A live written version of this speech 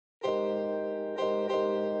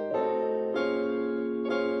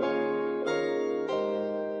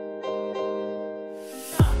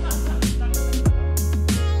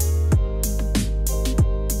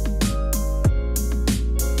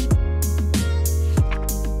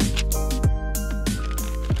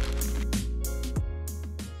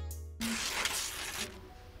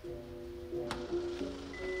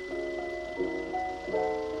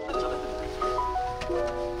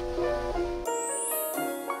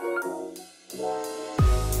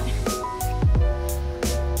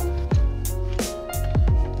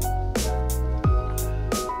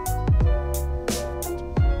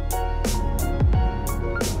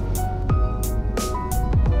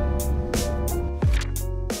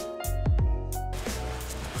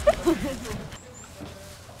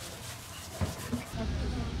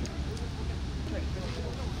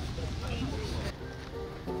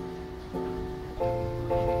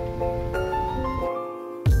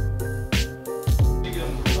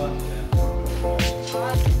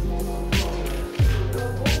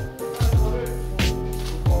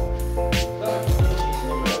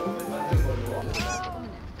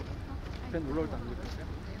올라올 때 안 그랬어요?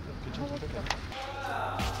 괜찮으세요?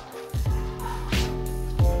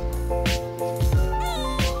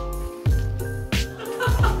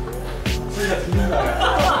 소리가 들린다.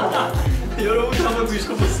 여러분도 한번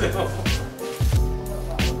드셔보세요.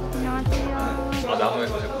 안녕하세요. 아,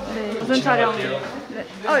 나무에서 네, 무슨 촬영? 네.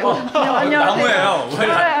 안녕하세요. 나무예요.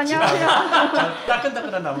 네, 안녕하세요.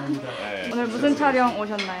 따끈따끈한 나무입니다. 네. 오늘 무슨 촬영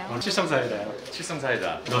오셨나요? 칠성사이다요.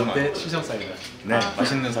 칠성사이다. 런데 칠성사이다. 네,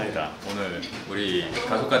 맛있는 사이다. 오늘 우리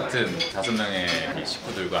가족 같은 5명의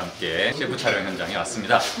식구들과 함께 셰프 촬영 현장에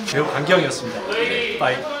왔습니다. 배우 강기영이었습니다. 네.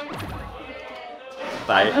 빠이.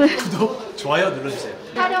 빠이. 구독, 좋아요 눌러주세요.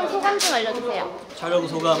 촬영 소감 좀 알려주세요. 촬영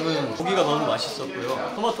소감은 고기가 너무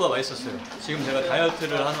맛있었고요. 토마토가 맛있었어요. 지금 제가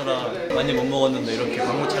다이어트를 하느라 많이 못 먹었는데 이렇게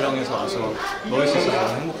광고 촬영에서 와서 먹을 수 있어서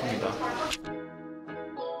너무 행복합니다.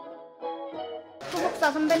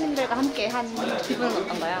 소속사 선배님들과 함께 한 기분은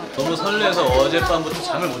어떤가요? 너무 설레서 어젯밤부터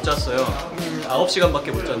잠을 못 잤어요.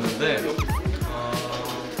 9시간밖에 못 잤는데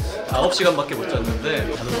 9시간밖에 못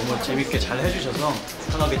잤는데 다들 너무 재밌게 잘 해주셔서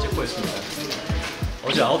편하게 찍고 있습니다.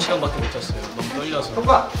 어제 9시간밖에 못 잤어요. 너무 떨려서.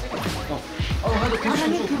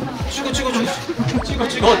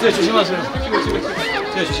 찍어. 네, 조심하세요. 찍어.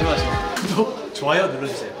 네, 조심하세요. 구독, 좋아요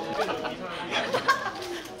눌러주세요.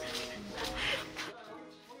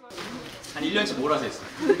 한 1년치 몰아서 했어요.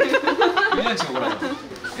 1년치 오라고.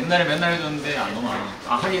 옛날에 맨날 해줬는데 너무 안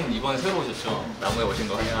오니까. 아, 하긴 이번에 새로 오셨죠? 나무에 오신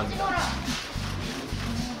거 환영합니다.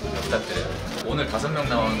 잘 부탁드려요. 오늘 5명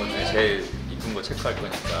나오는 것 중에 제일 이쁜 거 체크할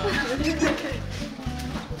거니까.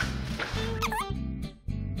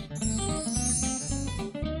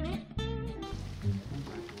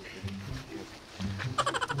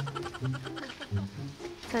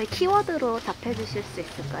 저희 키워드로 답해주실 수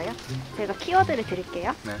있을까요? 제가 키워드를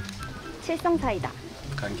드릴게요. 네. 칠성사이다,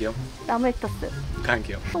 강기영. 나무엑터스,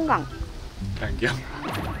 강기영. 송강, 강기영.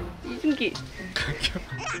 이승기, 강기영.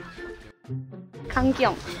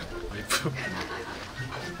 강기영. 와이프.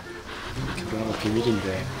 결혼한 거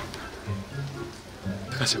비밀인데.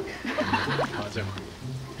 가죠. 맞아.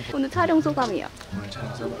 오늘 촬영 소감이요. 오늘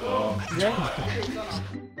촬영서 네?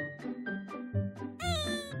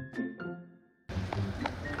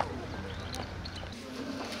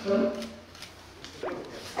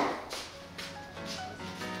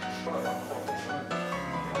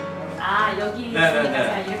 아, 여기 있으니까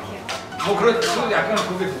제가 이렇게요. 그렇죠. 약간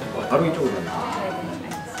그게 좋을 것 같아요. 바로 이쪽으로. 네네,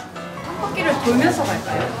 알겠습니다. 한 바퀴를 돌면서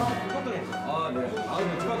갈까요? 아, 네. 아, 네.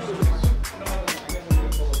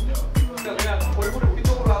 그냥 얼굴을 우리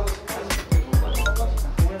쪽으로 하고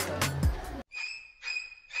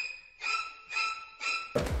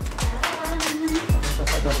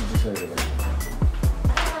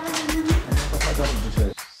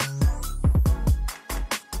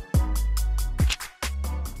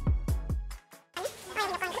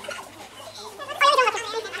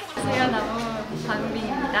안녕하세요, 나무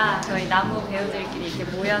박민입니다. 저희 나무 배우들끼리 이렇게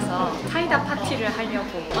모여서 사이다 파티를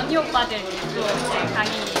하려고 언니 오빠들 그리고 제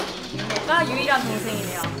강희 윤호가 유일한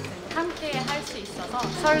동생이네요. 함께 할 수 있어서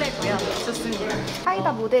설레고요. 좋습니다.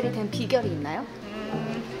 사이다 모델이 된 비결이 있나요?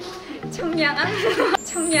 청량한?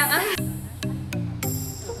 청량한?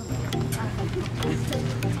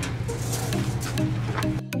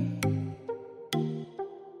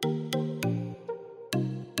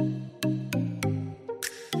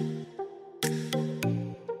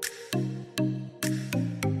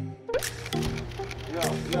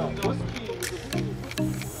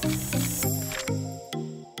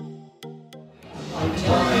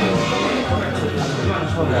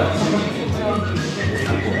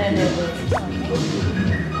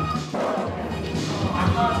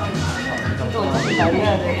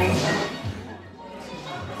 날려야 되고.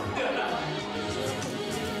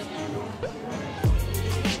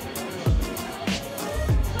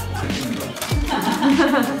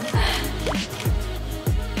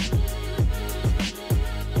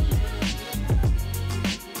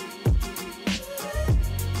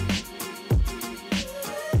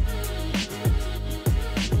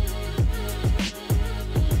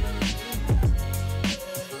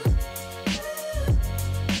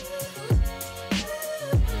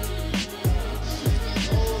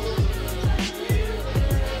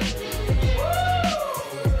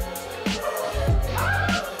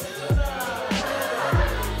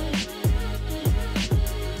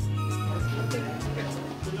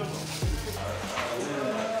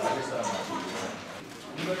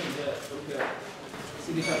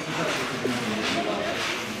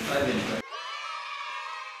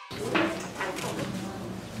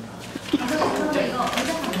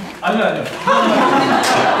 아니요.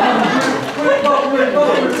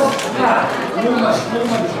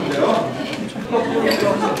 소금만 주시면 돼요.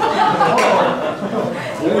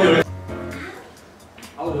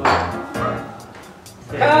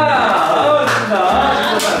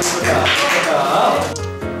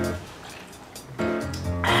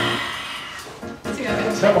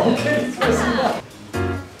 자, 오케이, 수고했습니다.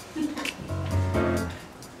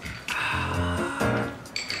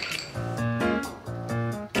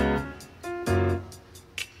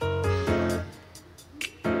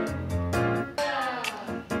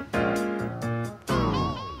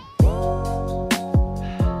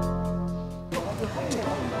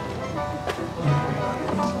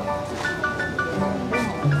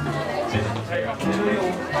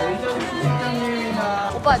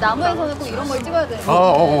 오빠 나무에서는 꼭 이런 걸 찍어야 되는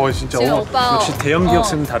진짜. 지금 오빠 역시 대형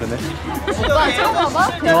기업은 다르네. 오빠 처음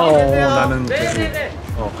봐봐? 나는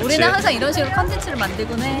계속. 우리는 항상 이런 식으로 컨텐츠를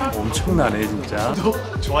만들곤 해. 엄청나네 진짜.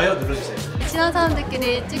 좋아요 눌러주세요. 친한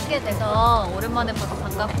사람들끼리 찍게 돼서 오랜만에 봐서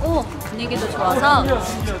반갑고 분위기도 좋아서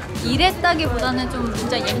일했다기보다는 좀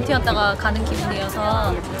진짜 MT였다가 가는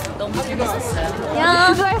기분이어서 너무 재밌었어요.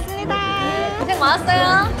 야, 수고하셨습니다. 고생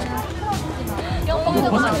많았어요.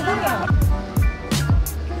 영광 맛있어요.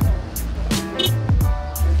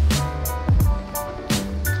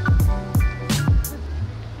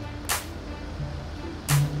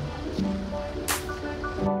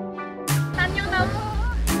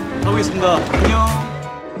 가보겠습니다.